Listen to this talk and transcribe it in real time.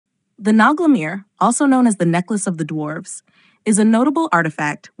The Nauglamír, also known as the Necklace of the Dwarves, is a notable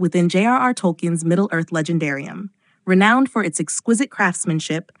artifact within J.R.R. Tolkien's Middle-earth legendarium. Renowned for its exquisite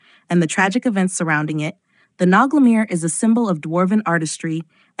craftsmanship and the tragic events surrounding it, the Nauglamír is a symbol of dwarven artistry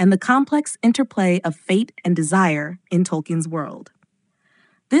and the complex interplay of fate and desire in Tolkien's world.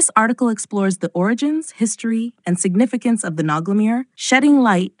 This article explores the origins, history, and significance of the Nauglamír, shedding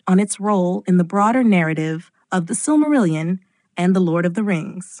light on its role in the broader narrative of the Silmarillion and The Lord of the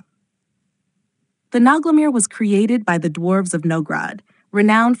Rings. The Nauglamír was created by the Dwarves of Nogrod,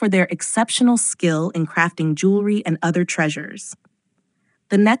 renowned for their exceptional skill in crafting jewelry and other treasures.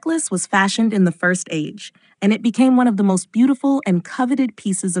 The necklace was fashioned in the First Age, and it became one of the most beautiful and coveted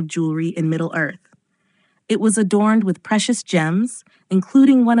pieces of jewelry in Middle-earth. It was adorned with precious gems,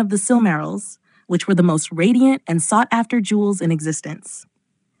 including one of the Silmarils, which were the most radiant and sought-after jewels in existence.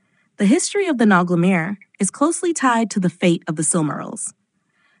 The history of the Nauglamír is closely tied to the fate of the Silmarils.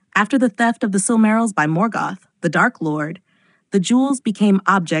 After the theft of the Silmarils by Morgoth, the Dark Lord, the jewels became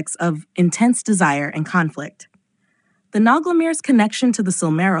objects of intense desire and conflict. The Nauglamír's connection to the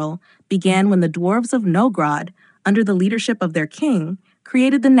Silmaril began when the Dwarves of Nogrod, under the leadership of their king,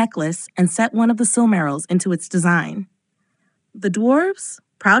 created the necklace and set one of the Silmarils into its design. The dwarves,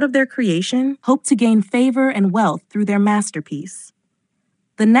 proud of their creation, hoped to gain favor and wealth through their masterpiece.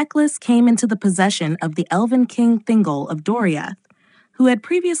 The necklace came into the possession of the elven king Thingol of Doriath, who had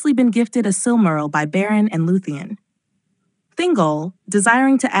previously been gifted a Silmaril by Beren and Luthien. Thingol,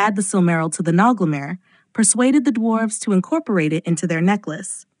 desiring to add the Silmaril to the Nauglamír, persuaded the dwarves to incorporate it into their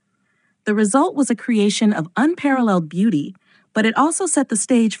necklace. The result was a creation of unparalleled beauty, but it also set the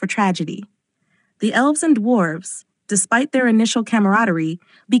stage for tragedy. The elves and dwarves, despite their initial camaraderie,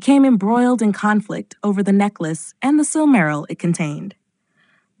 became embroiled in conflict over the necklace and the Silmaril it contained.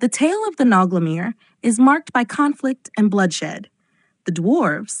 The tale of the Nauglamír is marked by conflict and bloodshed. The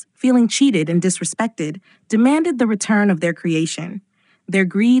dwarves, feeling cheated and disrespected, demanded the return of their creation. Their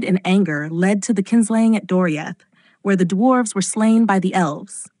greed and anger led to the kinslaying at Doriath, where the dwarves were slain by the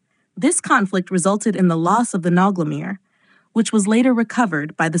elves. This conflict resulted in the loss of the Nauglamír, which was later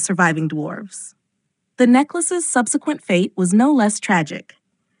recovered by the surviving dwarves. The necklace's subsequent fate was no less tragic.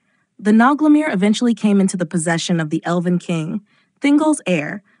 The Nauglamír eventually came into the possession of the elven king, Thingol's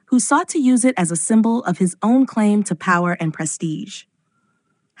heir, who sought to use it as a symbol of his own claim to power and prestige.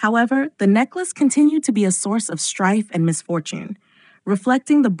 However, the necklace continued to be a source of strife and misfortune,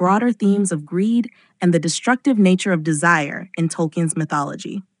 reflecting the broader themes of greed and the destructive nature of desire in Tolkien's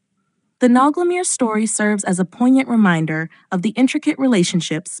mythology. The Nauglamír story serves as a poignant reminder of the intricate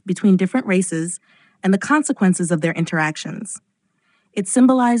relationships between different races and the consequences of their interactions. It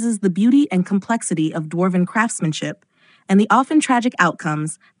symbolizes the beauty and complexity of dwarven craftsmanship and the often tragic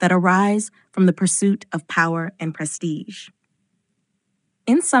outcomes that arise from the pursuit of power and prestige.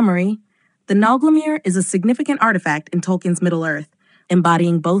 In summary, the Nauglamír is a significant artifact in Tolkien's Middle-earth,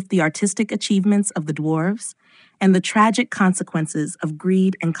 embodying both the artistic achievements of the dwarves and the tragic consequences of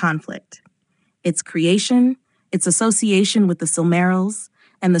greed and conflict. Its creation, its association with the Silmarils,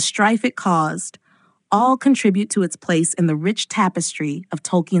 and the strife it caused all contribute to its place in the rich tapestry of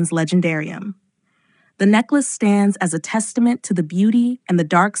Tolkien's legendarium. The necklace stands as a testament to the beauty and the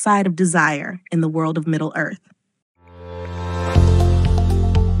dark side of desire in the world of Middle-earth.